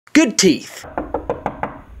Good teeth.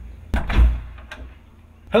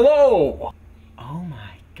 Hello. Oh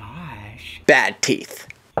my gosh. Bad teeth.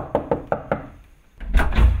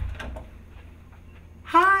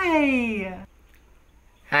 Hi.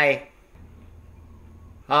 Hi.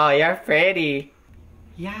 Oh, you're pretty.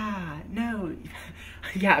 Yeah, no.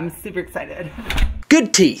 Yeah, I'm super excited.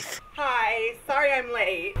 Good teeth. Hi, sorry I'm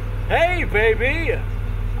late. Hey, baby.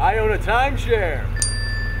 I own a timeshare.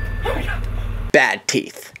 Oh my god. Bad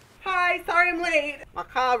teeth. Hi, sorry I'm late. My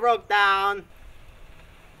car broke down.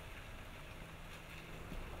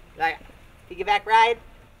 Like, piggyback ride?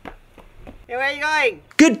 Hey, where are you going?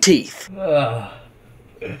 Good teeth.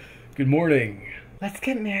 Good morning. Let's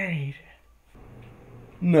get married.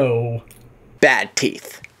 No. Bad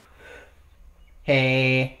teeth.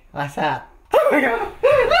 Hey, what's up? Oh my god.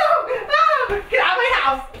 No! Get out of my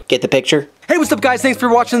house! Get the picture? Hey, what's up guys? Thanks for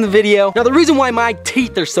watching the video. Now the reason why my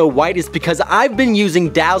teeth are so white is because I've been using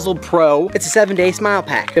Dazzle Pro. It's a 7-day smile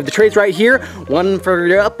pack. You have the trays right here, one for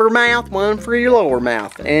your upper mouth, one for your lower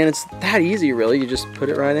mouth. And it's that easy really, you just put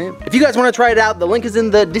it right in. If you guys wanna try it out, the link is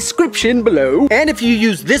in the description below. And if you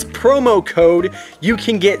use this promo code, you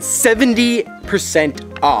can get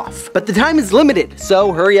 70% off. But the time is limited,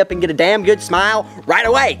 so hurry up and get a damn good smile right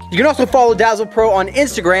away. You can also follow Dazzle Pro on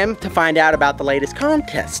Instagram to find out about the latest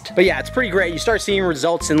contest. But yeah, it's pretty great. You start seeing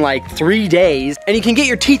results in like 3 days, and you can get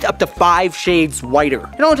your teeth up to 5 shades whiter.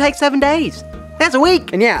 It only takes 7 days. That's a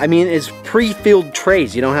week. And yeah, I mean, it's pre-filled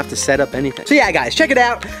trays. You don't have to set up anything. So yeah, guys, check it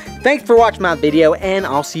out. Thanks for watching my video, and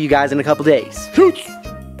I'll see you guys in a couple days. Peace.